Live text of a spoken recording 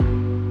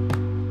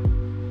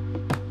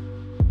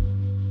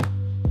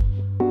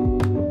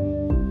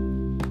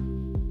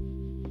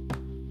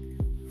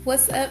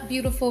What's up,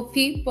 beautiful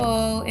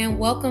people, and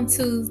welcome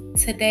to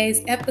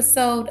today's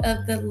episode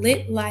of The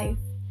Lit Life.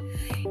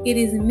 It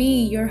is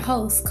me, your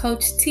host,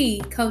 Coach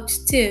T,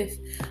 Coach Tiff.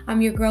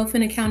 I'm your growth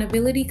and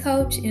accountability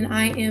coach, and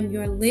I am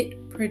your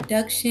Lit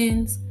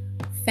Productions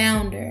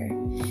founder.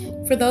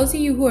 For those of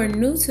you who are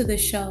new to the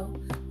show,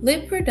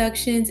 Lit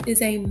Productions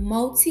is a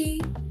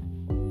multi-media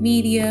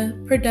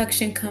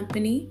production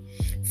company,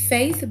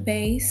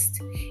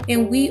 faith-based,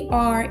 and we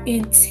are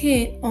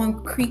intent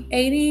on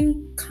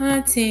creating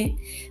content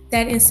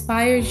that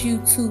inspires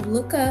you to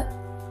look up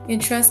and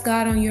trust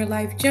God on your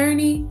life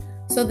journey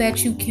so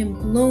that you can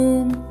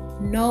bloom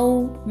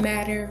no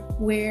matter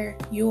where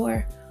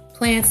you're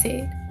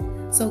planted.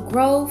 So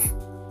growth,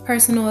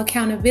 personal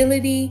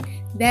accountability,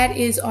 that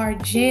is our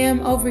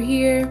jam over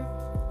here.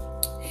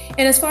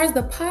 And as far as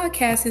the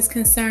podcast is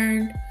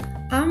concerned,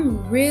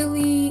 I'm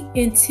really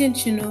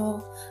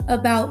intentional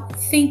about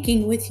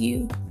thinking with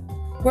you.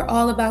 We're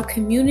all about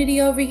community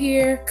over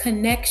here,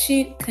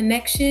 connection,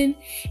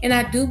 and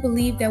I do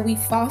believe that we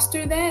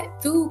foster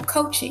that through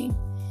coaching,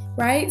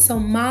 right? So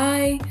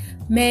my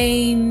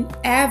main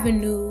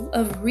avenue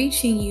of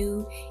reaching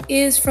you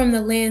is from the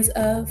lens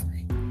of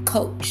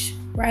coach,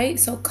 right?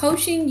 So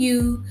coaching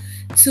you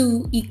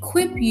to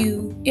equip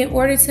you in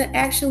order to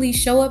actually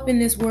show up in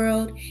this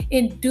world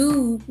and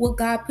do what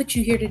God put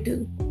you here to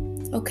do.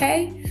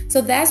 Okay, so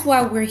that's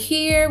why we're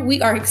here.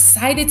 We are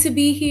excited to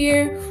be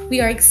here.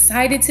 We are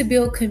excited to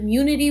build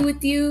community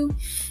with you.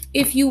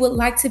 If you would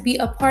like to be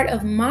a part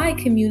of my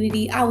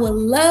community, I would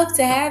love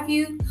to have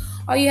you.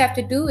 All you have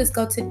to do is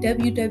go to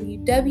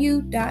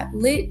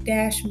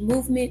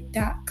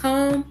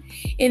www.lit-movement.com,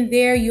 and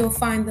there you'll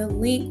find the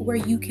link where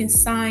you can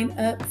sign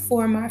up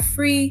for my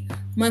free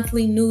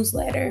monthly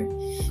newsletter.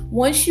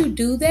 Once you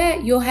do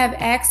that, you'll have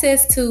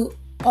access to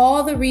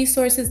all the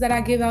resources that I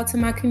give out to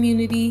my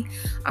community.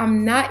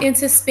 I'm not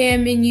into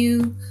spamming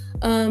you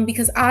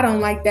because I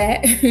don't like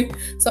that.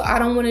 So I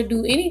don't want to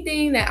do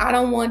anything that I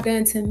don't want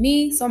done to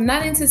me. So I'm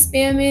not into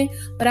spamming,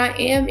 but I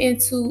am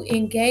into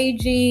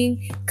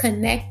engaging,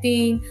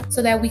 connecting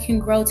so that we can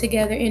grow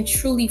together and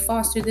truly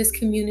foster this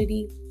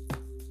community.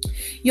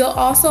 You'll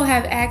also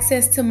have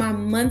access to my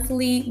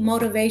monthly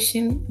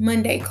Motivation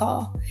Monday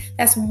call.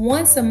 That's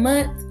once a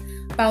month.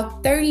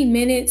 About 30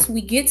 minutes,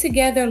 we get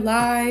together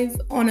live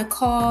on a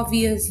call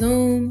via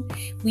Zoom.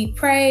 We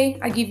pray.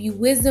 I give you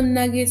wisdom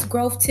nuggets,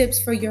 growth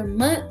tips for your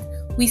month.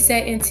 We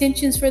set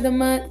intentions for the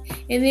month,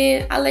 and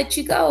then I let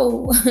you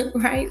go,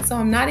 right? So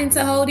I'm not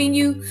into holding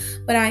you,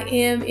 but I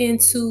am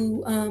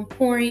into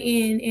pouring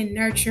in and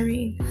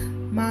nurturing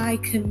my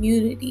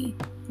community,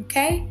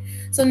 okay?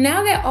 So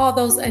now that all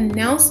those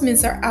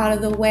announcements are out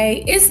of the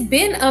way, it's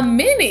been a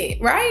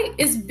minute, right?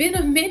 It's been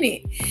a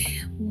minute.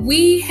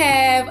 We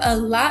have a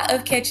lot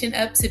of catching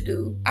up to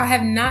do. I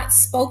have not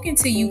spoken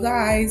to you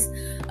guys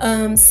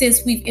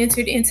since we've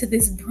entered into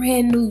this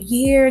brand new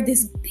year,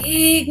 this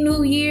big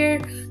new year.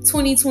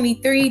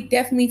 2023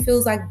 definitely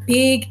feels like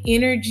big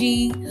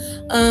energy,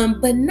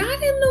 but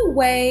not in the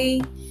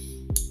way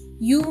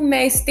you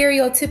may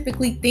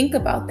stereotypically think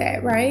about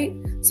that, right?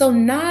 So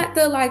not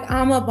the like,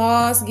 I'm a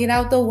boss, get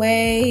out the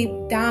way,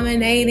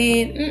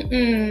 dominating.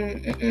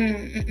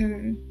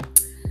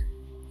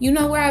 You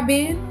know where I've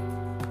been?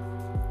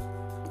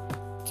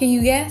 Can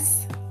you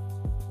guess?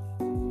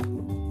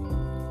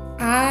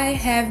 I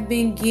have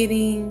been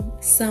getting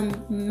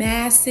some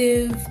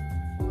massive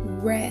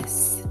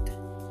rest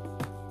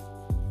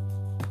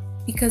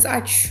because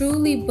I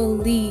truly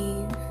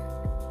believe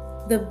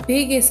the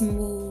biggest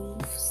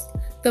moves,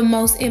 the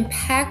most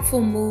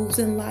impactful moves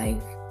in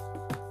life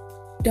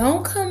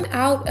don't come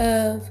out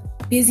of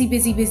busy.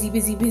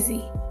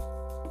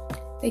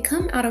 They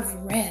come out of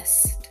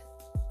rest.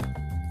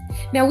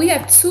 Now, we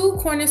have two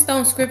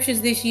cornerstone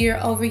scriptures this year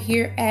over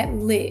here at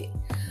Lit.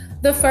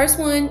 The first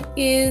one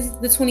is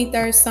the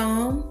 23rd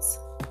Psalms.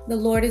 The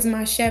Lord is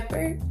my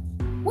shepherd.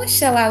 What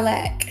shall I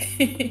lack?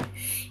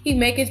 He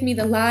maketh me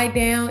to lie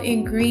down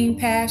in green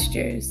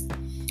pastures.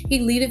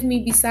 He leadeth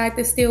me beside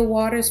the still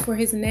waters for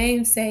his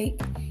name's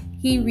sake.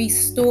 He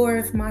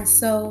restoreth my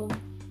soul.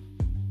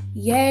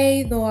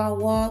 Yea, though I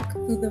walk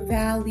through the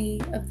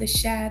valley of the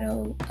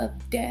shadow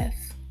of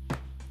death.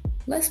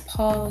 Let's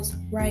pause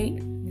right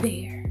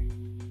there.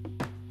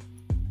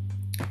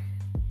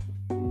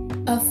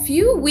 A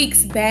few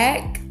weeks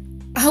back,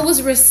 I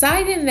was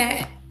reciting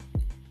that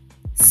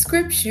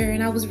scripture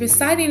and I was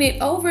reciting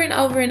it over and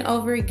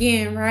over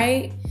again,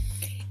 right?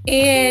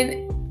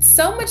 And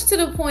so much to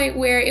the point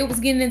where it was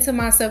getting into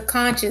my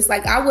subconscious.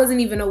 Like I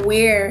wasn't even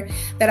aware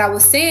that I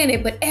was saying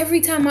it, but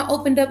every time I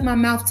opened up my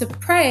mouth to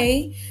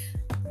pray,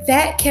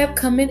 that kept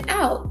coming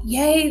out.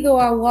 Yea, though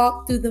I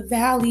walk through the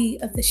valley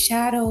of the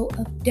shadow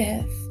of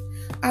death,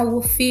 I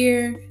will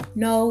fear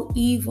no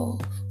evil,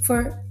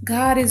 for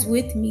God is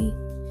with me.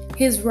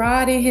 His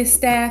rod and his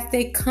staff,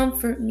 they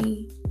comfort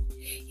me.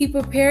 He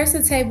prepares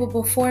a table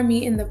before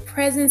me in the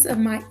presence of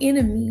my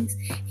enemies.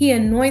 He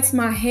anoints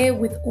my head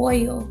with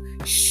oil.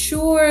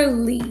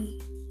 Surely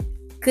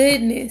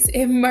goodness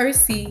and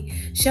mercy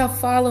shall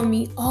follow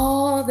me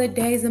all the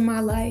days of my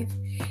life,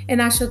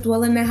 and I shall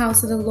dwell in the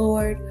house of the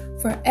Lord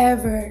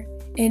forever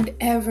and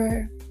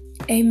ever.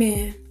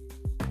 Amen.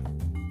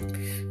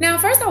 Now,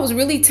 first I was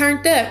really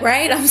turned up,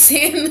 right? I'm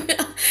saying,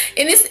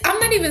 I'm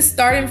not even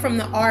starting from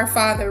the Our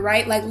Father,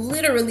 right? Like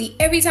literally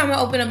every time I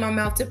open up my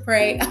mouth to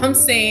pray, I'm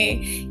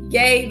saying,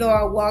 yea, though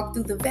I walk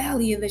through the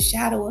valley of the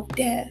shadow of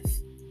death.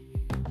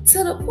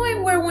 To the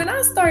point where when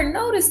I started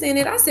noticing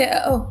it, I said,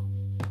 oh,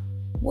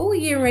 what we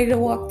getting ready to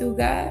walk through,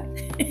 God?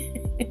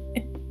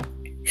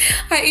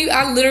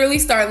 I literally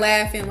start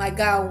laughing like,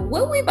 God,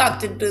 what we about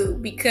to do?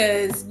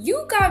 Because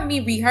you got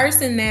me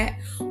rehearsing that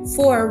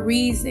for a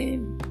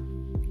reason.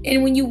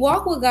 And when you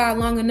walk with God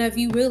long enough,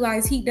 you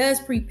realize He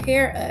does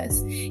prepare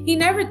us. He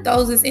never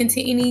throws us into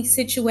any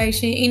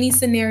situation, any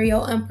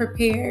scenario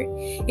unprepared.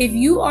 If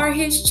you are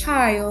His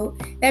child,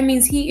 that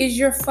means He is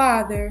your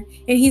Father,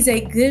 and He's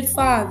a good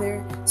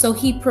Father. So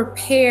He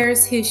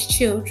prepares His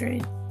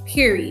children,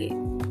 period.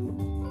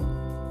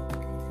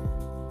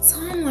 So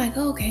I'm like,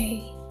 okay,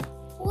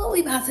 what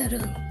we about to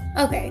do?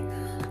 Okay.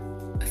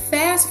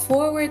 Fast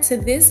forward to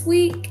this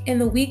week and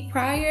the week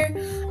prior,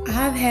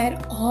 I've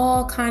had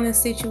all kind of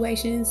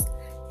situations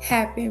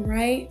happen,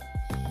 right?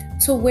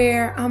 To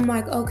where I'm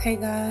like, okay,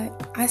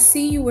 God, I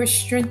see you were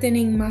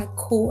strengthening my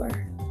core.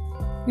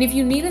 And if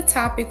you need a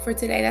topic for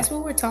today, that's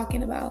what we're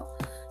talking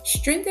about.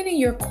 Strengthening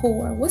your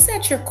core. What's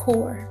at your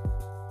core?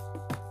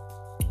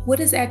 What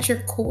is at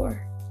your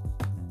core?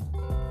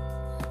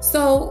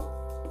 So,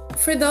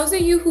 for those of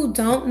you who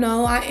don't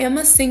know, I am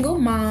a single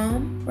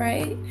mom,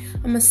 right?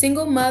 I'm a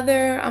single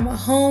mother. I'm a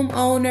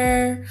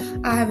homeowner.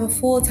 I have a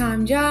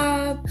full-time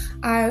job.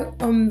 I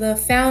am the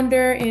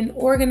founder and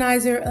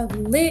organizer of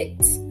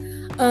LIT.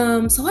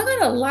 So I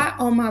got a lot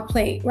on my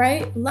plate,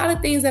 right? A lot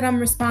of things that I'm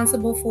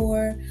responsible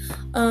for.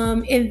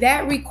 And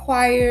that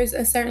requires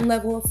a certain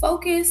level of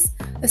focus,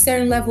 a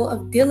certain level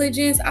of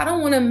diligence. I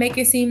don't want to make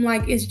it seem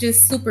like it's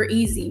just super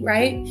easy,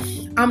 right?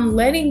 I'm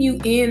letting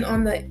you in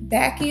on the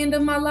back end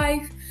of my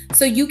life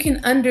so you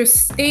can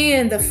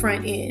understand the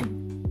front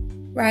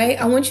end,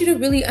 right? I want you to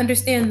really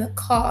understand the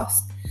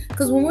cost.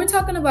 Because when we're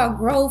talking about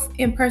growth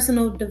and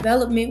personal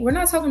development, we're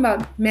not talking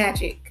about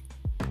magic.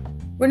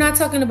 We're not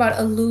talking about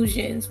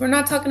illusions. We're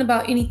not talking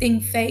about anything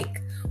fake.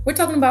 We're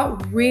talking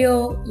about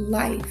real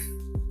life,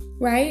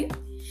 right?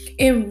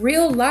 And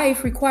real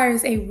life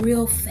requires a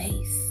real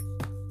faith.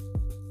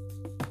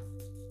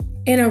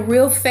 And a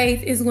real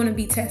faith is going to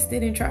be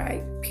tested and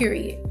tried,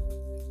 period.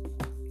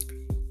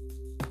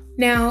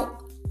 Now,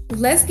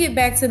 let's get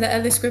back to the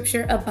other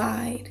scripture,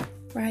 abide,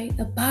 right?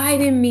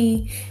 Abide in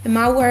me and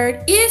my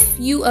word. If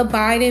you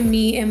abide in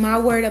me and my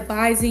word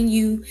abides in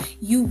you,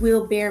 you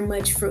will bear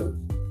much fruit,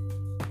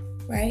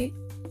 right?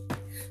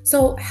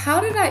 So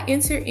how did I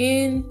enter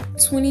in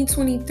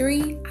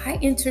 2023? I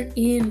entered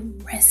in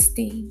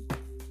resting.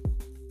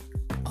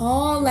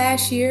 All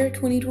last year,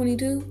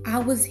 2022, I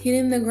was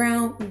hitting the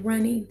ground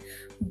running,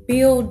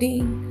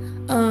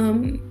 building,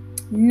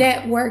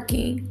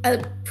 networking,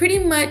 pretty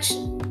much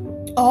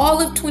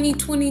all of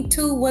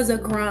 2022 was a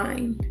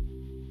grind.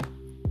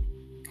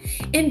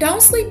 And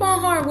don't sleep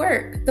on hard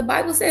work. The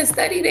Bible says,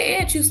 study the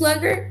ant, you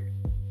sluggard.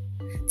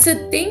 To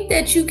think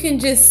that you can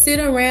just sit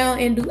around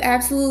and do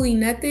absolutely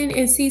nothing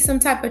and see some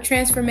type of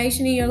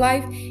transformation in your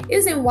life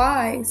isn't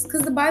wise.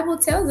 Because the Bible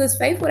tells us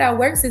faith without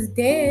works is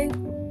dead.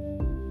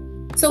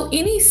 So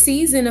any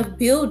season of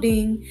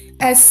building,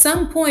 at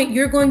some point,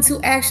 you're going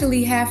to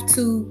actually have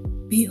to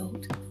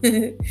build.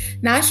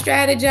 Not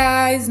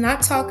strategize,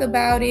 not talk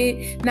about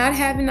it, not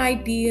have an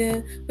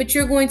idea, but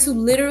you're going to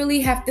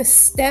literally have to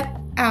step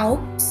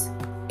out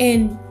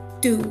and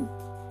do.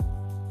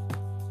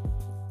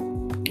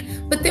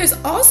 But there's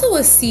also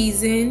a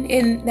season,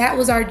 and that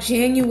was our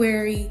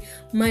January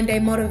Monday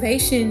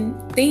motivation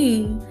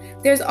theme.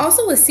 There's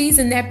also a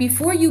season that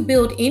before you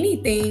build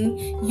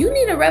anything, you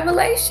need a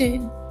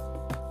revelation.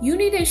 You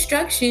need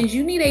instructions.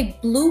 You need a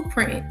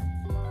blueprint.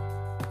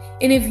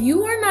 And if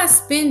you are not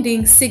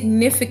spending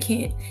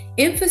significant,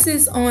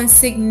 emphasis on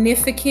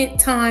significant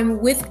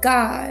time with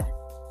God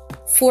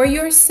for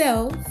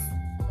yourself,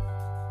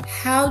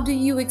 how do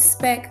you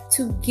expect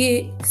to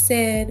get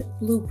said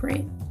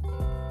blueprint?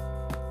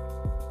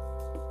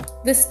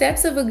 The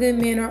steps of a good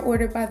man are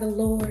ordered by the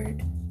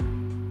Lord.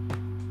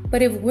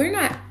 But if we're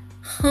not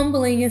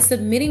humbling and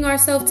submitting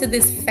ourselves to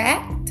this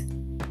fact,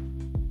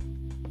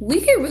 we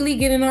could really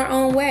get in our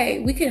own way.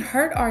 We could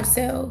hurt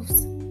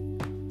ourselves.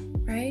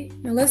 Right?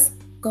 Now let's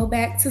go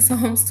back to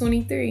Psalms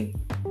 23.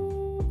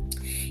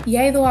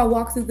 Yea, though I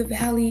walk through the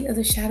valley of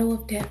the shadow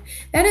of death.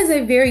 That is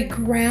a very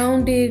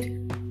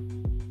grounded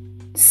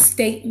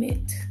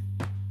statement.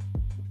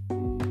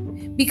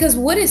 Because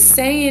what it's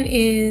saying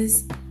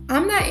is,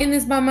 I'm not in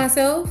this by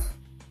myself.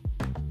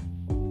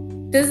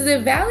 Does the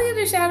valley of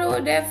the shadow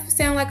of death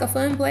sound like a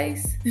fun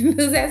place?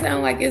 Does that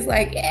sound like it's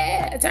like,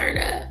 yeah, turn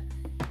up?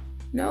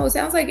 No, it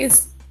sounds like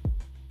it's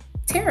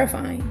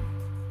terrifying.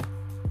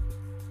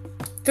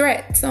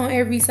 Threats on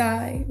every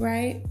side,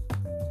 right?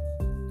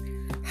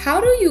 How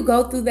do you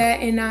go through that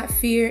and not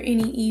fear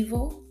any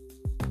evil?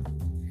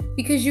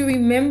 Because you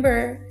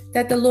remember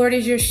that the Lord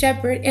is your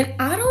shepherd. And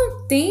I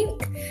don't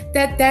think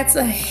that that's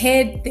a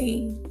head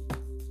thing.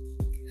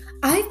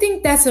 I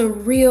think that's a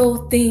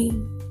real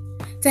thing.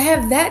 To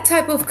have that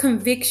type of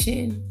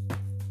conviction,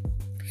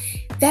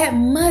 that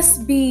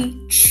must be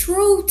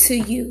true to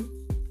you.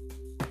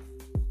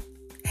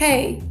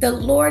 Hey, the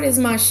Lord is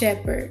my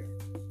shepherd.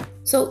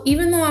 So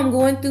even though I'm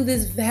going through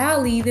this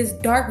valley, this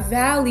dark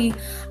valley,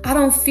 I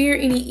don't fear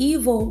any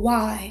evil.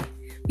 Why?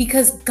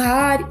 Because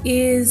God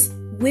is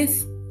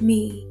with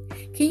me.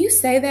 Can you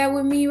say that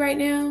with me right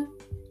now?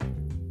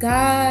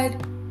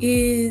 God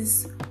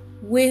is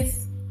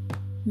with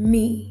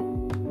me.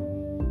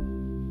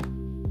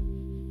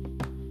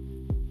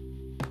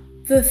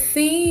 The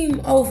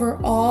theme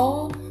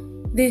overall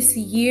this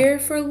year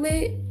for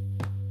Lit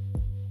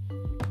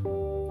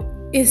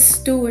is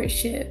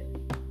stewardship.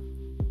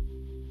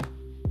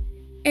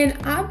 And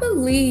I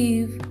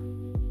believe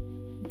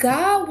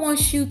God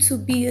wants you to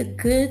be a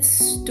good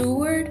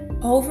steward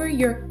over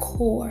your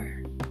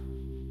core.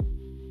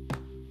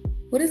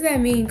 What does that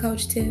mean,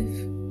 Coach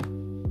Tiff?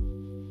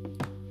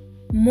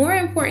 More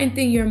important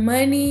than your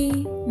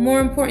money, more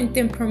important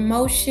than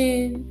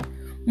promotion,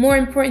 more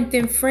important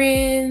than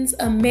friends,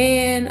 a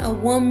man, a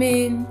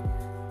woman,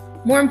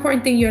 more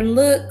important than your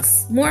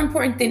looks, more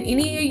important than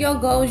any of your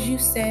goals you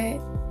set.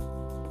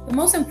 The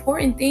most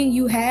important thing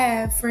you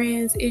have,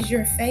 friends, is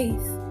your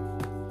faith,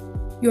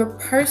 your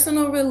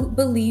personal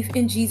belief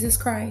in Jesus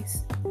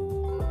Christ,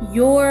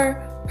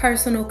 your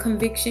personal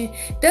conviction.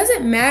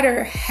 Doesn't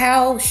matter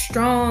how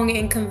strong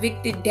and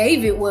convicted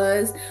David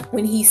was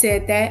when he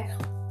said that.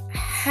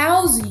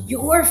 How's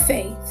your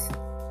faith?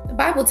 The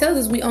Bible tells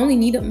us we only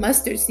need a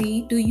mustard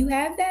seed. Do you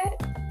have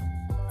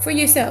that for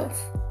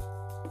yourself?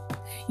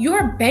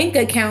 Your bank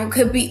account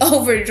could be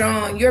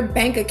overdrawn. Your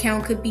bank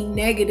account could be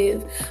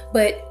negative.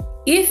 But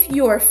if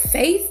your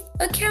faith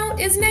account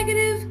is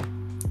negative,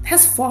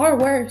 that's far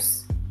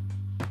worse.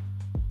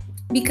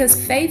 Because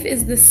faith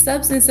is the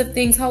substance of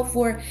things hoped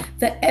for,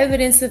 the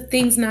evidence of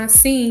things not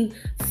seen.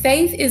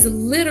 Faith is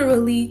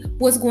literally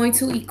what's going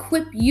to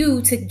equip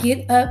you to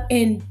get up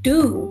and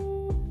do.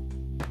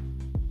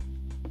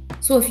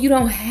 So if you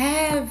don't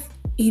have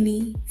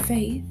any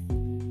faith,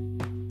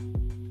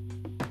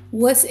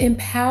 what's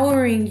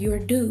empowering your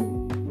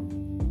do?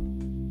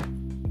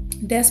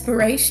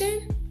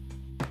 Desperation?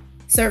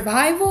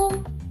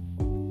 Survival?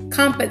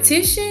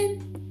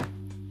 Competition?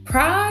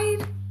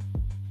 Pride?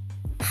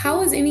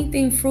 How is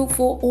anything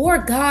fruitful or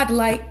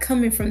God-like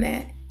coming from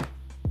that?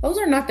 Those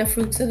are not the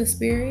fruits of the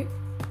Spirit.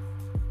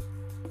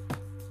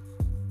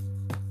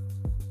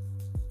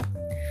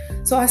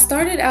 So I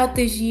started out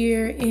this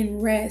year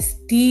in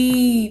rest,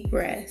 deep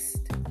rest.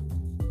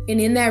 And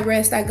in that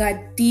rest, I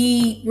got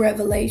deep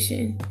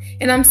revelation.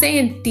 And I'm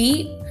saying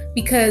deep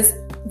because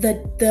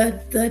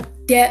the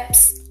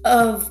depths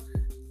of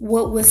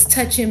what was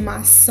touching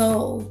my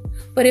soul.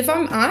 But if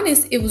I'm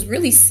honest, it was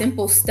really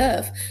simple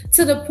stuff,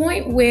 to the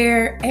point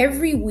where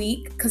every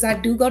week, because I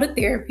do go to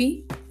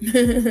therapy,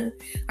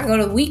 I go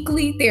to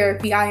weekly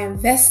therapy. I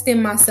invest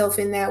in myself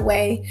in that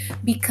way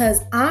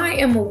because I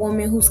am a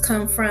woman who's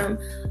come from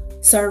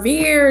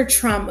severe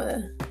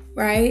trauma,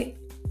 right?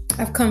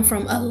 I've come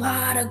from a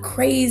lot of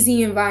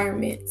crazy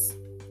environments.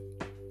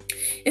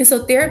 And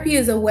so therapy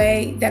is a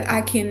way that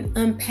I can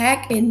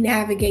unpack and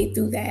navigate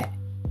through that,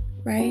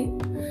 right?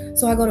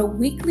 So I go to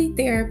weekly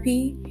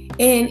therapy,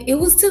 and it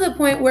was to the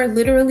point where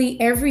literally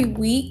every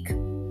week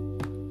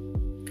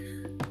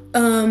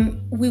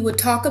we would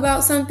talk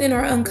about something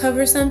or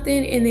uncover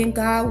something, and then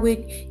God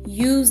would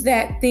use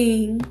that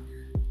thing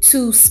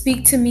to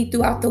speak to me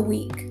throughout the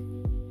week.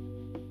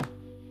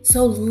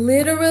 So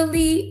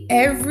literally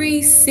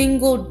every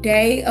single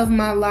day of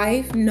my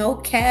life, no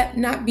cap,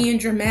 not being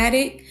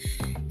dramatic,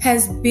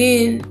 has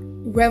been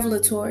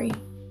revelatory.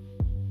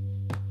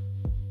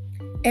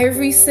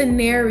 Every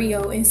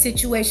scenario and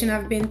situation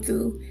I've been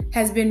through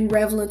has been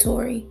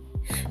revelatory.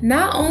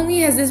 Not only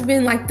has this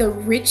been like the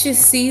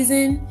richest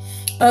season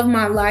of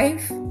my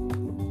life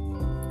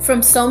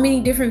from so many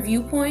different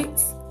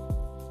viewpoints,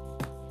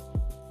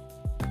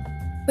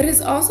 but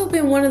it's also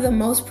been one of the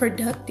most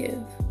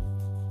productive,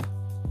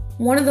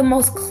 one of the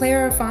most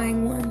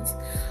clarifying ones.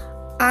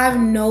 I've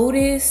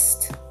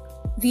noticed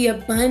the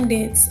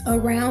abundance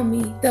around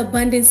me, the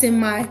abundance in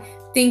my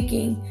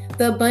thinking,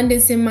 the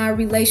abundance in my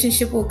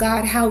relationship with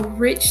God, how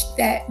rich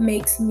that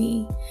makes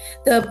me,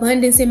 the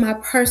abundance in my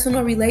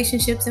personal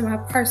relationships and my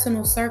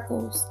personal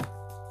circles,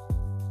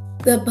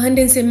 the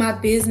abundance in my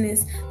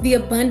business, the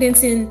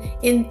abundance in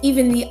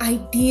even the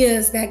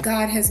ideas that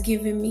God has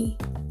given me.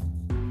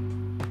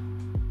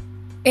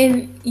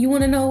 And you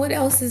want to know what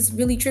else is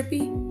really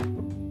trippy?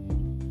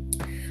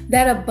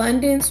 That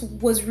abundance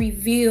was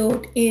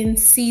revealed in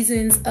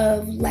seasons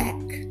of lack.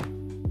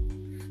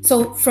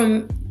 So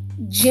from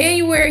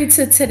January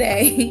to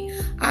today,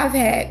 I've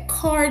had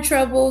car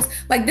troubles.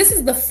 Like, this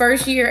is the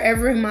first year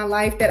ever in my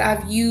life that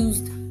I've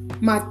used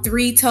my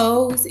 3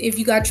 toes. If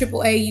you got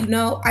AAA, you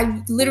know,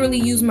 I literally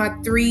use my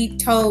 3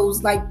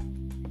 toes like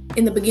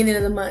in the beginning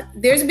of the month.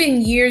 There's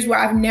been years where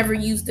I've never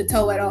used a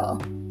toe at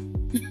all.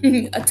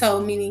 A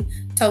toe meaning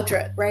tow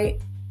truck, right?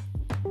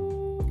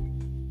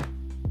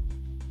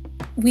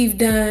 We've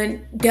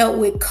dealt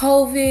with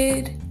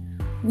COVID.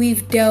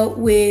 We've dealt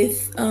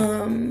with,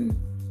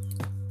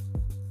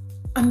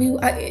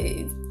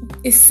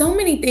 it's so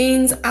many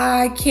things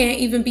I can't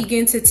even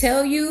begin to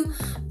tell you.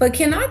 But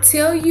can I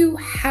tell you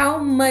how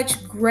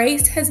much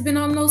grace has been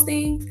on those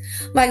things?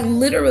 Like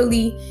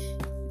literally,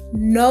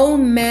 no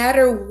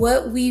matter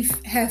what we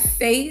have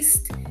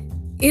faced,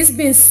 it's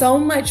been so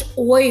much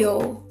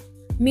oil,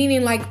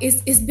 meaning like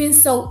it's been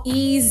so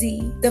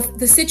easy.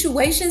 The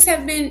situations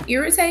have been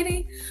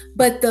irritating,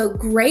 but the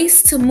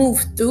grace to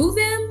move through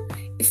them,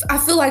 I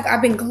feel like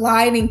I've been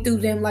gliding through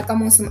them like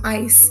I'm on some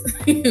ice,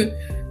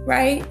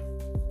 right?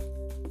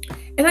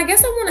 And I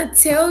guess I want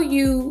to tell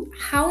you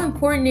how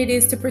important it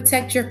is to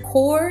protect your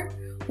core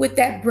with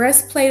that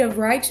breastplate of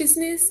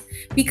righteousness,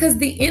 because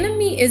the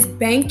enemy is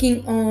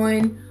banking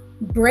on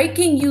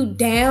breaking you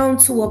down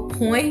to a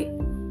point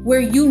where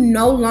you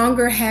no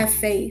longer have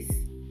faith.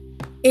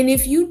 And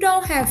if you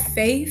don't have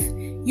faith,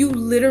 you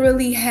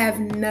literally have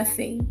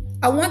nothing.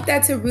 I want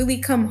that to really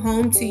come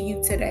home to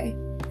you today.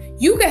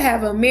 You could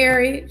have a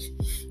marriage,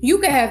 you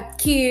could have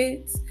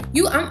kids.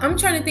 I'm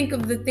trying to think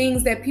of the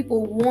things that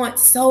people want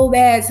so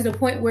bad to the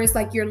point where it's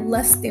like you're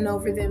lusting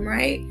over them,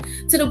 right?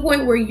 To the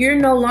point where you're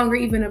no longer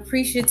even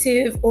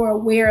appreciative or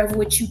aware of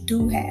what you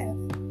do have.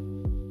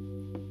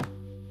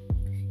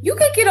 You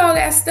could get all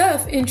that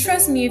stuff, and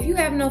trust me, if you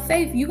have no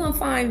faith, you're going to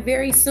find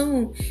very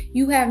soon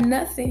you have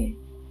nothing.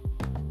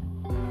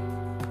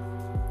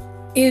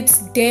 It's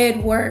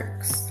dead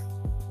works.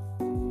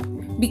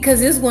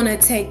 Because it's going to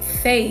take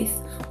faith.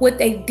 What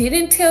they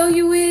didn't tell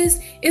you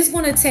is it's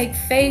going to take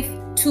faith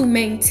to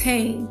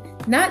maintain,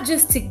 not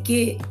just to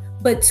get,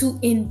 but to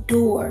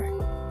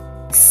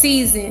endure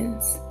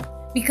seasons,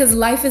 because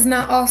life is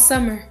not all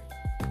summer.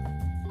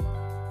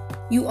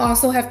 You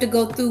also have to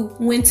go through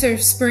winter,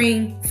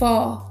 spring,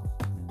 fall.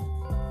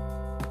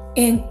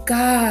 And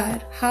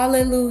God,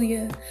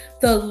 hallelujah,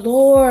 the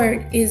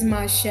Lord is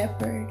my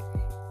shepherd.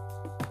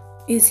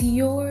 Is he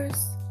yours?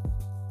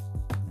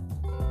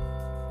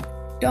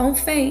 Don't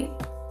faint.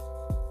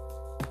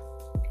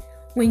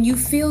 When you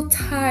feel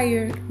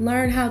tired,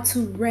 learn how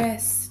to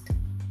rest.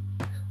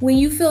 When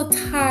you feel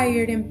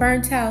tired and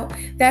burnt out,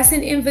 that's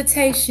an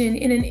invitation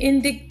and an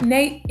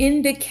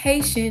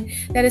indication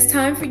that it's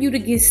time for you to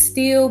get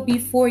still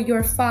before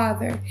your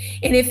Father.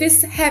 And if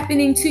it's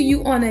happening to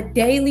you on a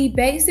daily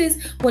basis,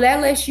 well,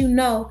 that lets you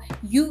know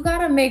you got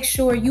to make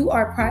sure you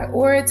are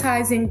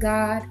prioritizing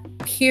God,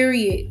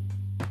 period.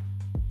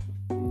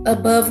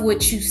 Above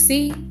what you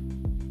see,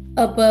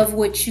 above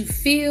what you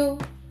feel,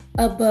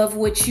 above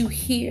what you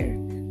hear.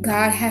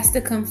 God has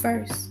to come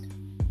first.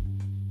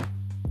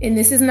 And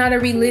this is not a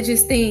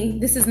religious thing.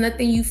 This is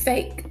nothing you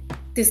fake.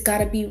 This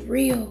gotta be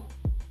real.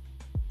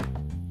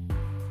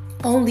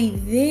 Only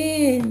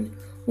then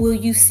will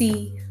you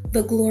see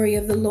the glory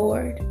of the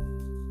Lord.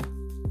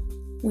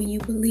 When you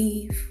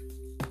believe.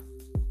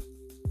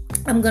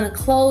 I'm gonna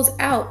close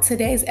out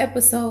today's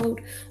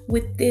episode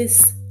with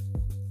this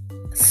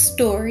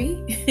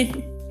story.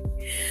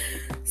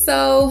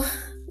 So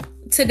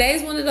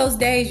today's one of those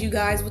days, you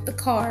guys, with the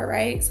car,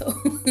 right? So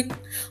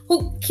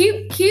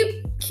keep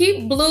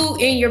Blue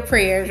in your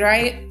prayers,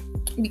 right?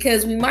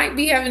 Because I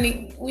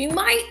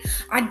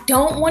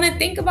don't want to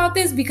think about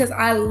this because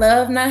I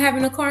love not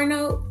having a car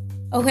note,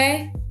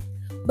 okay?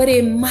 But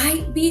it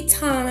might be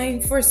time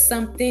for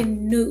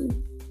something new.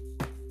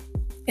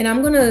 And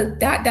I'm going to ...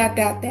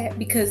 that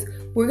because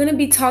we're going to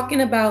be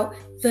talking about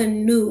the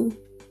new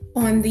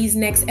on these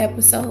next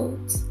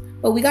episodes.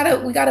 But we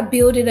gotta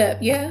build it up,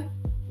 yeah?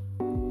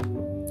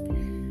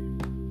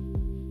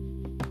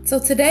 So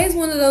today's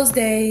one of those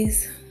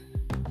days.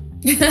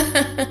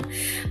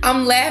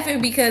 I'm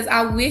laughing because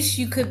I wish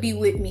you could be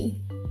with me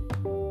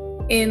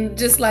and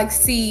just like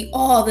see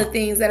all the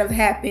things that have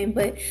happened.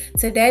 But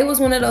today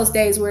was one of those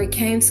days where it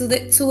came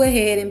to a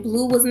head and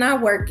Blue was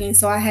not working.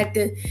 So I had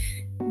to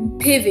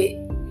pivot.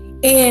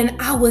 And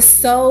I was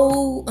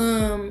so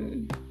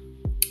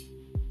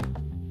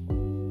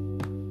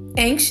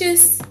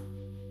anxious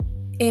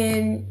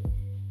and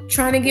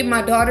trying to get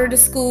my daughter to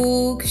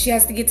school because she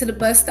has to get to the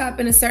bus stop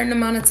in a certain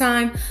amount of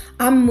time.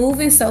 I'm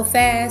moving so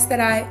fast that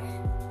I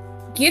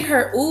get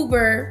her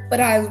Uber, but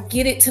I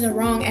get it to the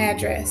wrong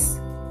address.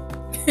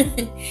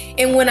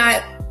 And when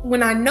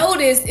I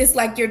noticed, it's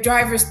like your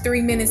driver's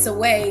 3 minutes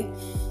away.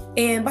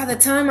 And by the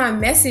time I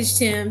messaged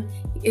him,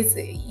 it's,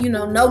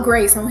 no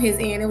grace on his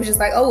end. It was just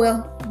like, oh,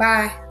 well,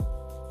 bye.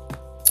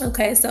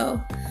 Okay,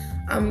 so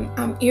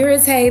I'm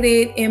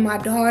irritated, and my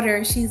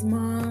daughter, she's,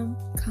 Mom,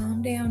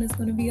 calm down. It's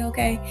going to be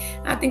okay.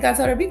 I think I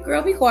told her,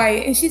 girl, be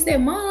quiet. And she said,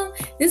 Mom,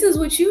 this is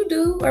what you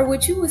do or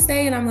what you would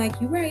say. And I'm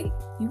like, you right.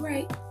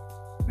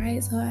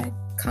 Right. So I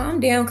calm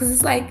down because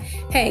it's like,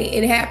 hey,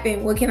 it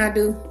happened. What can I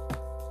do?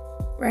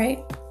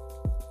 Right.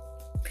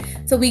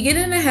 So we get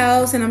in the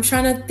house and I'm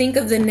trying to think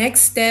of the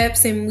next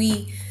steps, and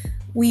we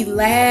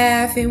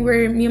laugh, and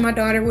me and my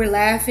daughter, we're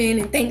laughing,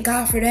 and thank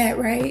God for that,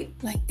 right?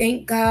 Like,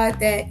 thank God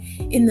that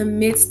in the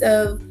midst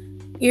of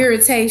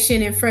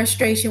irritation and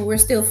frustration, we're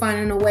still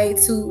finding a way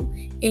to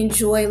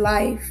enjoy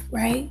life,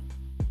 right?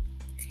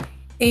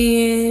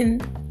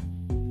 And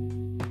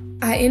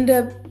I end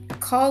up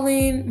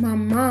calling my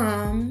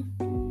mom,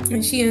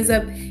 and she ends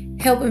up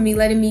helping me,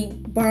 letting me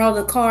borrow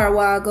the car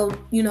while I go,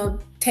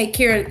 take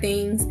care of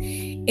things.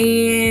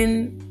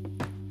 And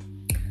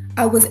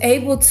I was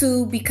able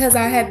to, because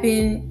I had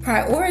been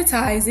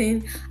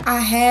prioritizing, I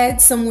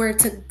had somewhere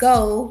to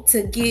go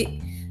to get,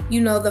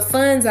 the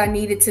funds I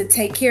needed to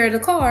take care of the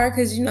car,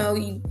 because, you're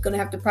going to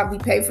have to probably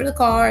pay for the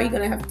car. You're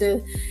going to have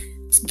to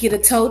get a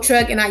tow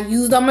truck, and I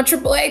used all my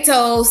AAA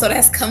tolls, so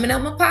that's coming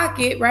out my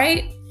pocket,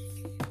 right?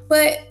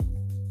 But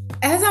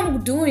as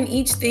I'm doing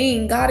each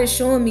thing, God is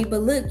showing me,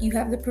 but look, you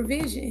have the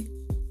provision,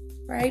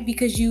 right?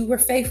 Because you were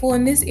faithful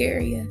in this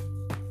area.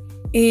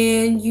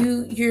 And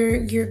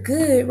you're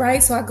good,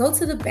 right? So I go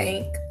to the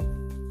bank,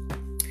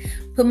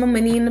 put my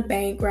money in the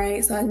bank,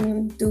 right? So I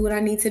can do what I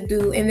need to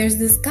do. And there's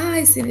this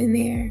guy sitting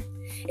there.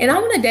 And I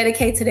want to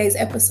dedicate today's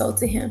episode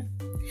to him.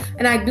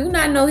 And I do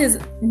not know his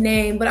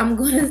name, but I'm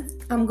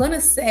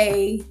gonna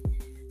say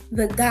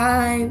the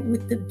guy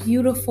with the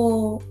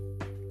beautiful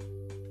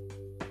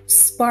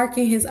spark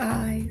in his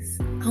eyes.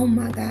 Oh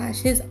my gosh,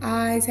 his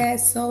eyes had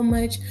so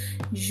much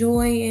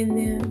joy in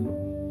them.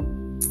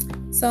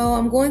 So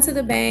I'm going to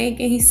the bank,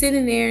 and he's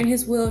sitting there in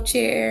his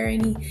wheelchair,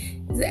 and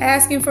he's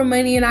asking for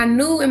money. And I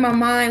knew in my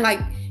mind,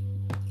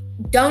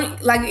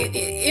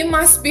 in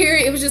my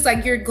spirit, it was just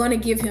like, you're going to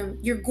give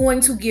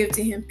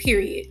to him,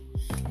 period.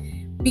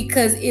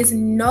 Because it's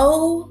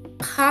no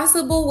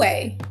possible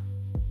way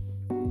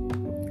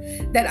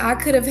that I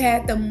could have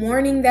had the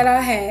morning that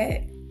I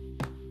had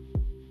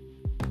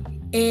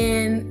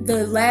and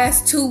the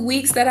last 2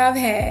 weeks that I've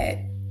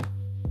had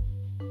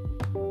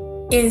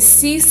and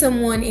see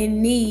someone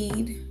in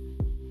need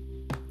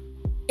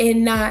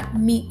and not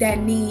meet that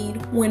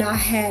need when I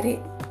had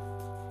it.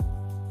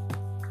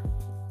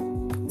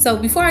 So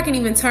before I can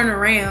even turn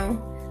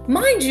around,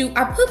 mind you,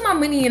 I put my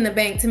money in the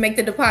bank to make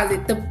the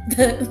deposit. The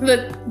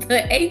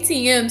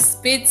ATM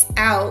spits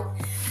out,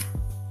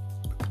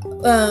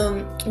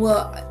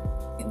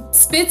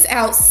 spits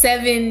out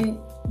 7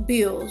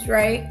 bills,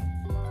 right?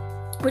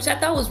 Which I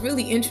thought was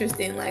really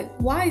interesting. Like,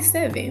 why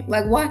 7?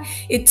 Like, why?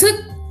 It took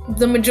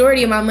the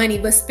majority of my money,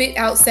 but spit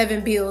out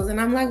 7 bills.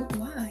 And I'm like,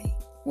 why?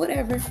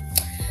 Whatever.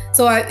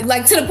 So I,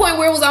 to the point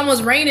where it was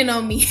almost raining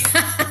on me.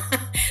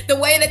 The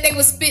way that they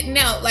were spitting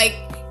out,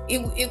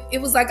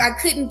 it was like I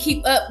couldn't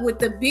keep up with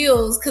the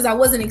bills because I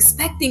wasn't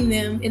expecting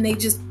them, and they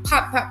just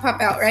pop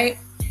out, right?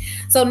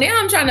 So now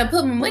I'm trying to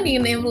put my money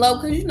in the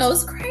envelope because,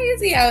 it's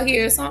crazy out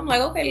here. So I'm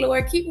like, okay,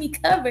 Lord, keep me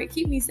covered,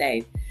 keep me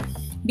safe.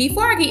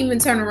 Before I can even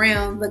turn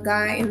around, the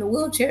guy in the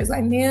wheelchair is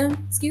like, ma'am,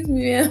 excuse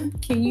me, ma'am,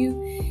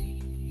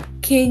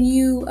 can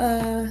you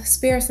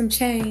spare some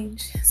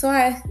change? So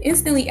I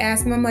instantly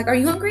asked him, I'm like, are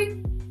you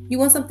hungry? You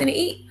want something to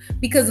eat?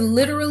 Because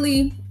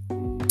literally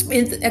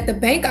at the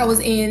bank I was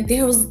in,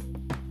 there was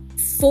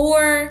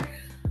 4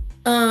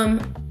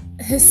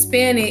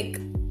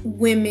 Hispanic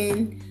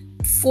women,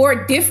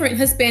 4 different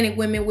Hispanic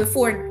women with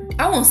 4,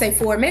 I won't say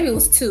 4, maybe it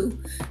was 2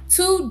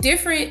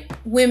 different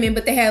women,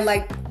 but they had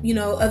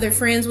other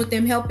friends with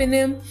them helping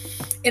them.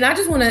 And I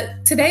just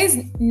today's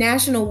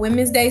National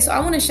Women's Day, so I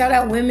want to shout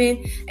out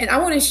women, and I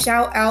want to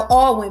shout out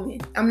all women.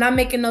 I'm not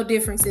making no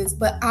differences,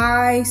 but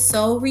I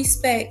so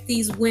respect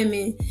these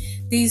women,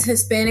 these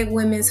Hispanic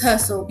women's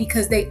hustle,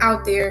 because they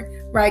out there,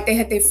 right? They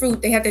had their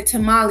fruit, they had their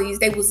tamales,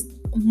 they was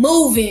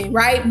moving,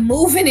 right?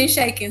 Moving and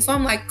shaking. So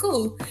I'm like,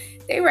 cool,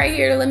 they right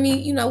here, let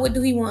me, what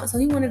do he want? So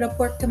he wanted a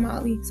pork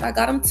tamale, so I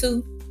got him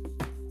 2.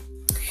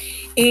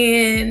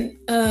 And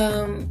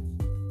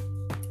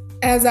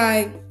as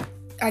I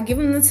give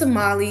him the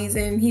tamales,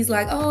 and he's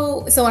like,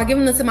 oh, so I give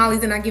him the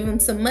tamales and I give him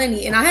some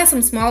money. And I had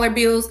some smaller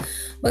bills,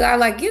 but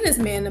I give this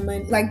man the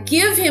money,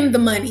 give him the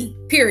money,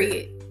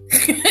 period.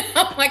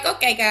 I'm like,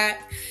 okay, God.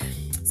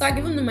 So I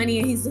give him the money,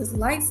 and he just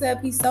lights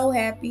up. He's so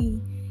happy.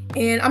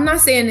 And I'm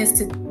not saying this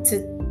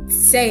to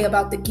say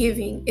about the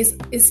giving.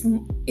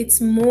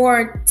 It's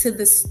more to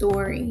the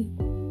story,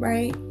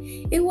 right?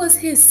 It was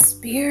his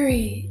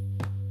spirit.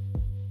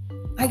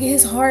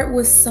 His heart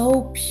was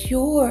so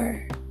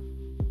pure.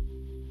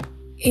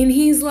 And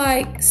he's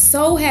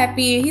so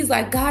happy. And he's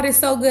like, God is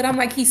so good. I'm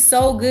like, he's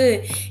so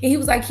good. And he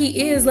was like,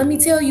 he is. Let me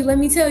tell you.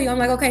 I'm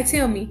like, okay,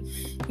 tell me.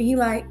 And he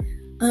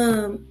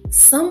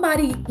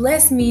somebody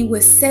blessed me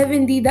with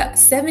 $70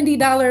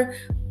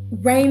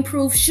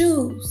 rainproof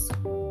shoes.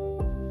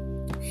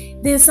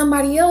 Then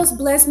somebody else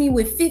blessed me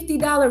with $50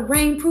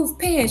 rainproof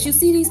pants. You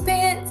see these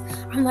pants?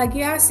 I'm like,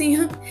 yeah, I see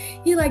them.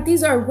 He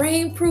these are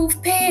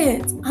rainproof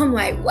pants. I'm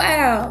like,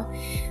 wow.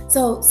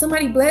 So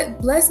somebody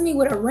blessed me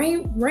with a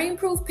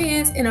rainproof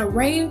pants and a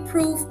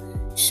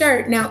rainproof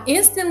shirt. Now,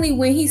 instantly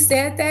when he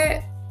said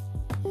that,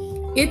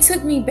 it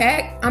took me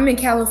back. I'm in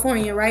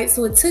California, right?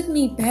 So it took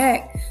me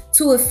back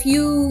to a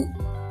few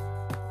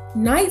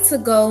nights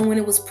ago when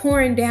it was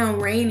pouring down,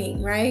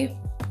 raining, right?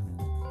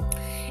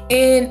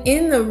 And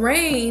in the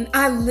rain,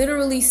 I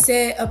literally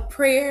said a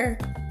prayer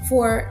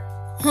for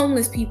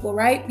homeless people,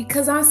 right?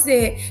 Because I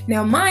said,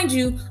 now mind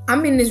you,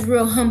 I'm in this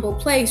real humble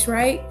place,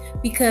 right?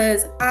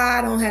 Because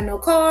I don't have no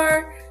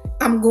car.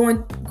 I'm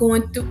going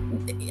through.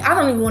 I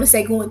don't even want to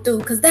say going through,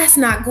 because that's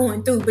not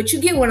going through, but you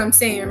get what I'm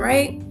saying,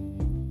 right?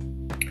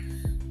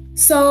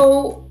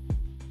 So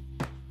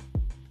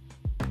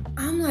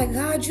I'm like,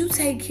 God, you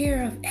take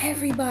care of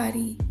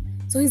everybody.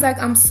 So he's like,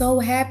 I'm so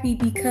happy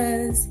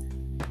because,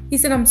 he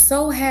said, I'm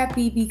so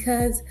happy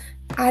because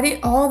I did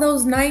all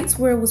those nights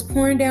where it was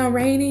pouring down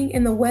raining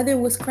and the weather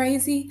was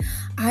crazy.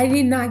 I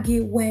did not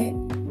get wet.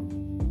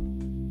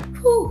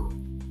 Whew.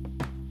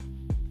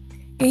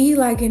 And he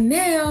like, and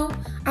now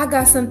I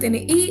got something to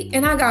eat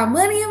and I got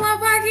money in my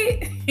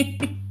pocket.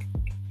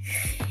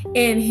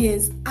 And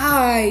his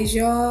eyes,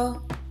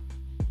 y'all,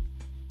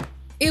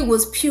 it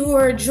was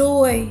pure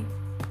joy.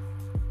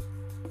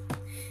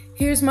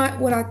 Here's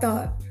what I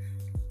thought.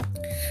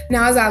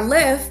 Now, as I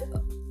left,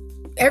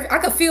 I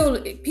could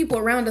feel people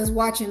around us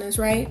watching us,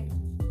 right?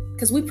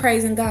 Because we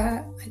praising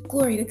God, like,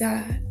 glory to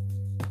God.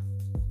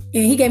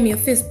 And he gave me a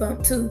fist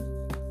bump too.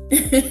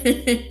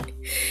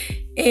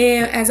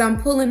 And as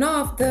I'm pulling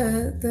off,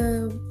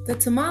 the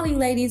tamale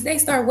ladies, they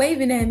start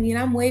waving at me and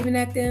I'm waving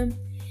at them.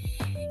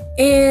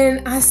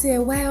 And I said,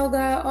 wow,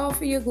 God, all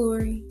for your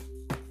glory.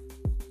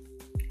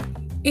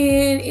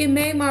 And it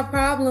made my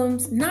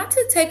problems, not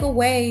to take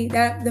away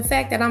the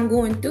fact that I'm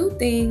going through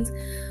things,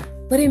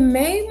 but it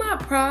made my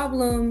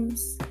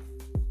problems,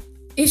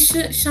 it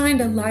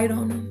shined a light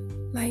on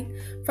them. Like,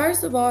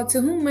 first of all,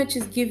 to whom much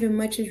is given,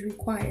 much is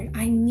required.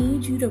 I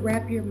need you to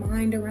wrap your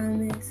mind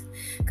around this.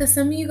 Because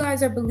some of you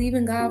guys are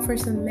believing God for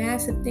some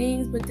massive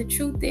things, but the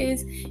truth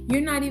is, you're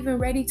not even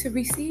ready to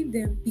receive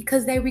them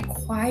because they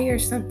require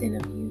something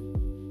of you.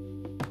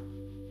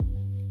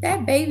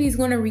 That baby's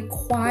going to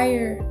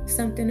require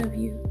something of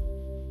you.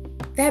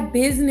 That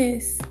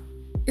business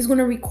is going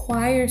to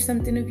require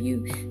something of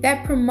you.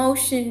 That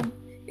promotion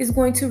is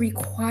going to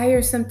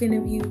require something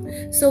of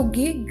you. So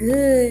get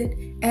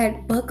good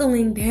at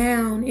buckling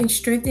down and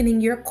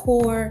strengthening your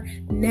core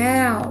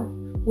now,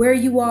 where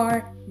you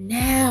are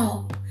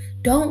now.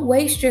 Don't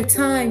waste your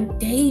time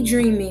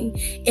daydreaming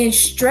and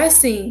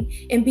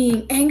stressing and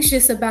being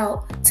anxious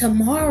about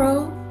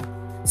tomorrow.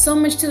 So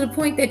much to the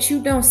point that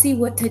you don't see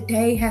what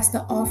today has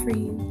to offer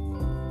you.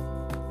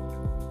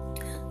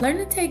 Learn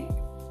to take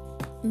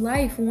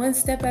life one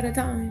step at a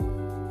time.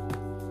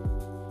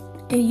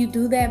 And you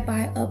do that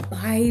by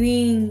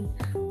abiding,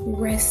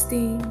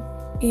 resting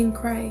in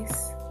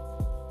Christ.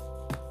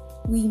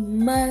 We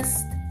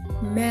must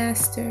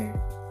master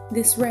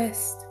this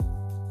rest.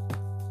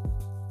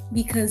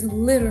 Because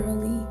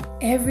literally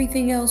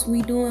everything else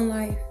we do in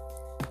life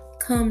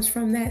comes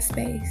from that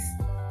space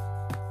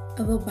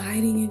of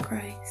abiding in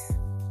Christ.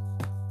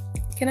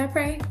 Can I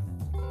pray?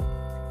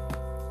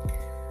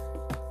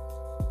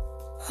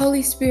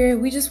 Holy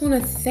Spirit, we just want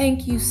to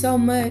thank you so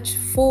much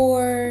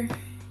for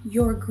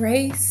your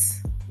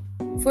grace,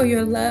 for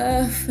your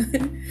love,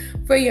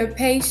 for your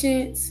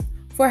patience,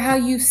 for how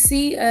you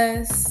see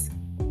us.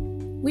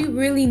 We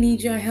really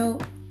need your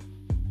help.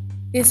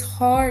 It's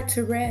hard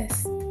to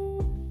rest.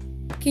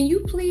 Can you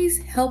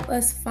please help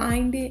us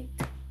find it?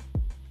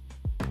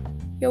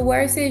 Your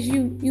word says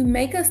you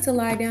make us to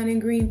lie down in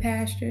green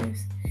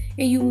pastures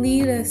and you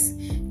lead us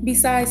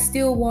beside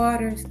still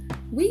waters.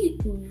 We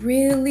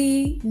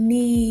really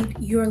need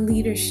your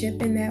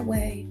leadership in that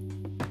way.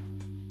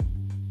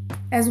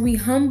 As we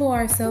humble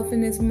ourselves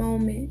in this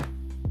moment,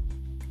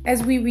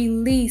 as we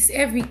release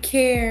every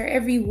care,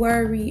 every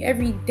worry,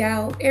 every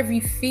doubt, every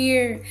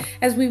fear,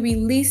 as we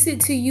release it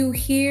to you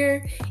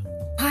here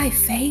by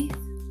faith,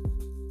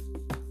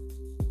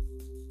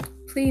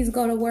 please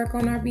go to work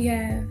on our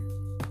behalf.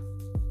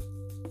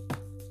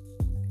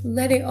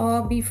 Let it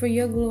all be for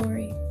your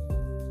glory.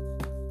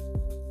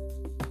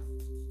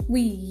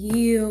 We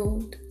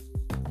yield.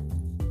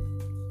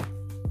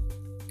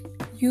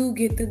 You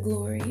get the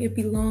glory. It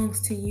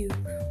belongs to you.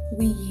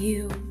 We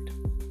yield.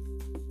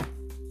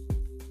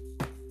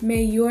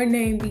 May your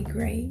name be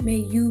great. May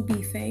you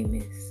be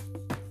famous.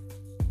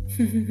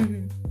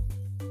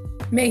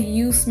 May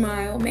you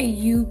smile. May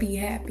you be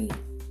happy.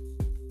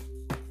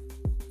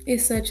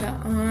 It's such an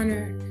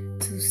honor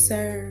to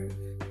serve.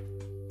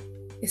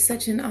 It's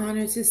such an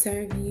honor to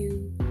serve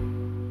you.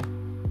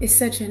 It's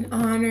such an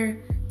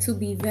honor to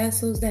be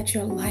vessels that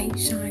your light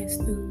shines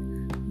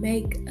through.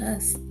 Make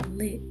us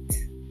lit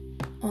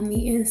on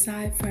the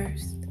inside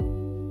first.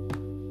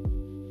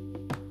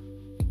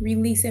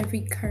 Release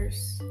every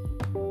curse.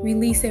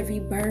 Release every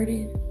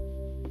burden.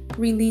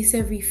 Release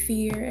every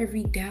fear,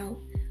 every doubt.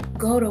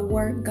 Go to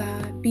work,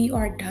 God. Be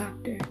our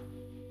doctor.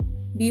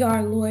 Be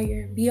our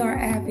lawyer. Be our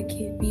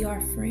advocate. Be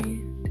our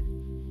friend.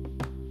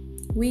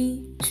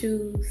 We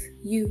choose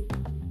you.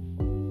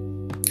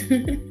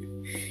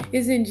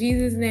 It's in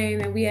Jesus' name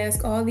that we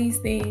ask all these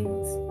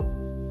things.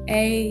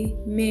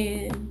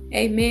 Amen.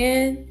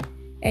 Amen.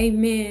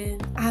 Amen.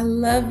 I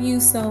love you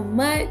so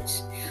much.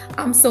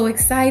 I'm so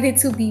excited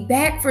to be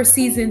back for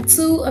season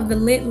 2 of The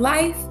Lit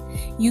Life.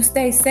 You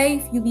stay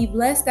safe. You be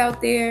blessed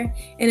out there.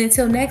 And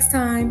until next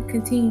time,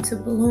 continue to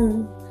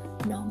bloom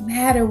no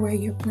matter where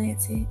you're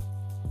planted.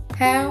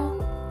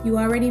 How? You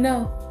already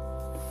know.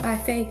 By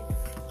faith.